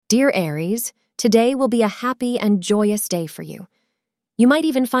Dear Aries, today will be a happy and joyous day for you. You might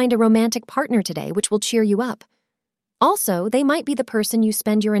even find a romantic partner today, which will cheer you up. Also, they might be the person you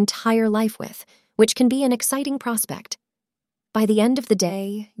spend your entire life with, which can be an exciting prospect. By the end of the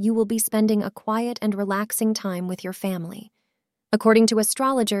day, you will be spending a quiet and relaxing time with your family. According to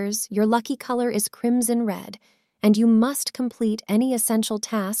astrologers, your lucky color is crimson red, and you must complete any essential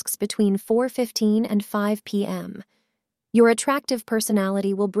tasks between 4:15 and 5 p.m. Your attractive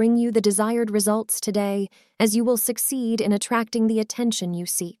personality will bring you the desired results today, as you will succeed in attracting the attention you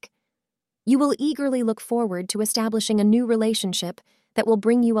seek. You will eagerly look forward to establishing a new relationship that will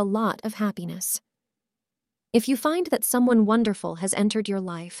bring you a lot of happiness. If you find that someone wonderful has entered your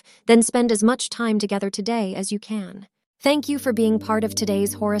life, then spend as much time together today as you can. Thank you for being part of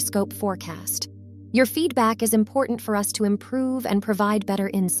today's horoscope forecast. Your feedback is important for us to improve and provide better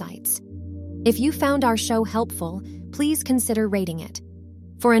insights. If you found our show helpful, please consider rating it.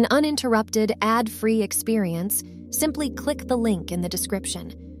 For an uninterrupted, ad-free experience, simply click the link in the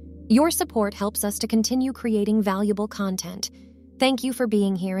description. Your support helps us to continue creating valuable content. Thank you for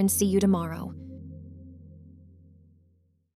being here and see you tomorrow.